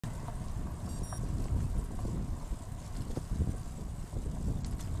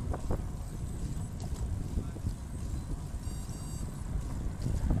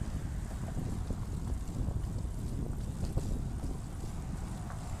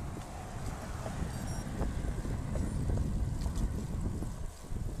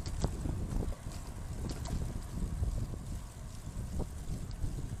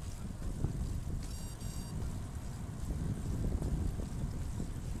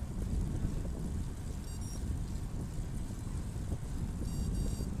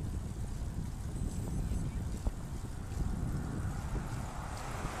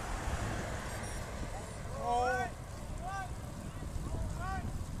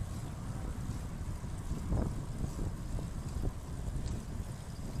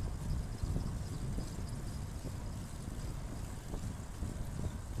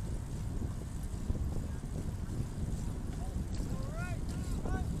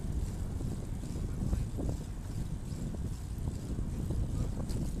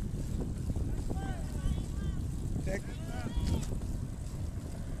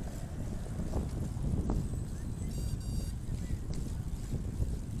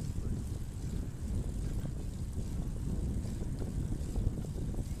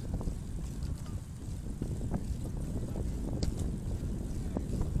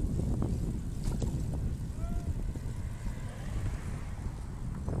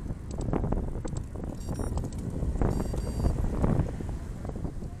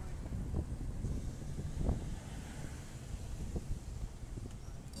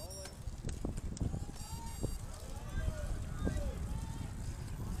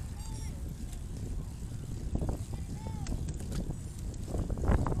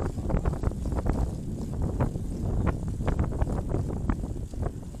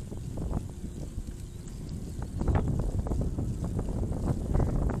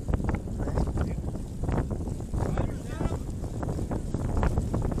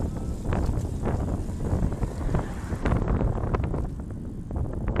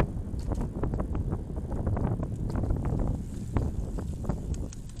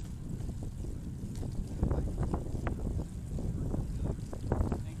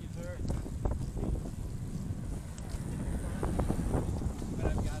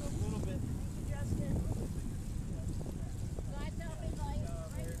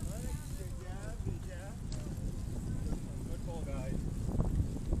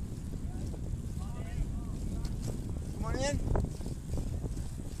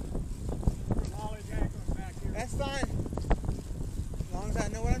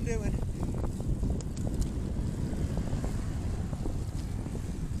doing?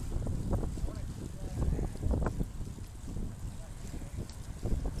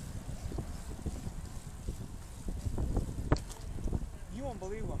 You won't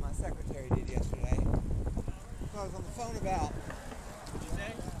believe what my secretary did yesterday. I was on the phone about. What'd you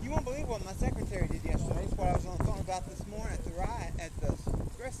say? You won't believe what my secretary did yesterday. It's what I was on the phone about this morning at the ride at the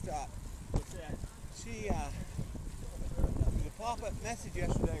rest stop. What's that? She the pop-up message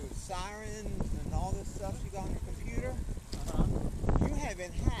yesterday with sirens and all this stuff she got on her computer. You have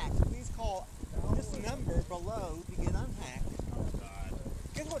been hacked. Please call this number below to get unhacked. Oh God.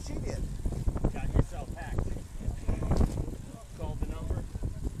 Guess what she did? Got yourself hacked. Called the number.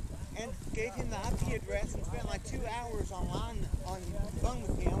 And gave him the IP address and spent like 2 hours online on the phone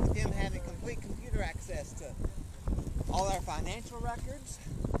with him having complete computer access to all our financial records,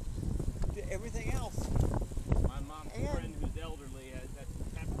 to everything else. My mom's friend who's elderly has a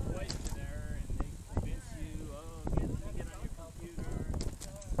place there, and they convince you, get on your computer.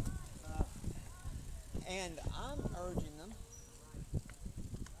 And I'm urging them,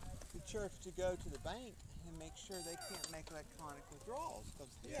 the church, to go to the bank and make sure they can't make electronic withdrawals,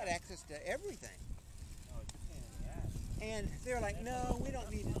 because he had access to everything. Oh, it's a pain in the ass. And they're like, no, we don't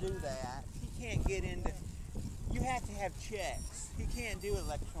need to do that. He can't get into, you have to have checks. He can't do it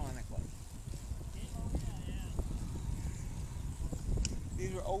electronically.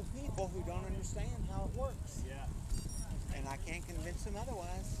 These are old people who don't understand how it works. Yeah. And I can't convince them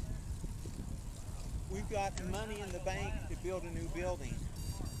otherwise. We've got money in the bank to build a new building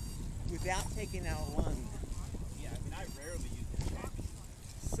without taking out a loan. Yeah, I mean, I rarely use the check.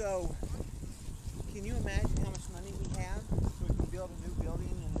 So, can you imagine how much money we have so we can build a new building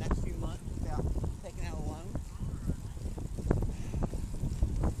in the next few months without taking out a loan?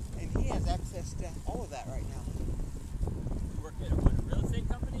 And he has access to all of that right now. You work at a real estate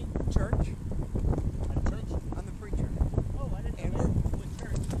company? Church? At a church? I'm the preacher. Oh, I didn't And know that. What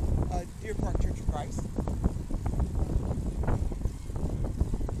church? Deer Park Church of Christ.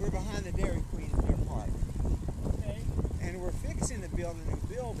 We're behind the Dairy Queen in Deer Park. Okay. And we're fixing to build a new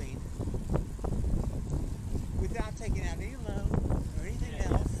building without taking out any loan or anything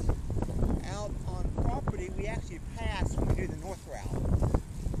else. Out on property we actually pass when we do the north route.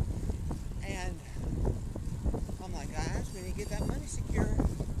 And I'm like, guys, we need to get that money secure.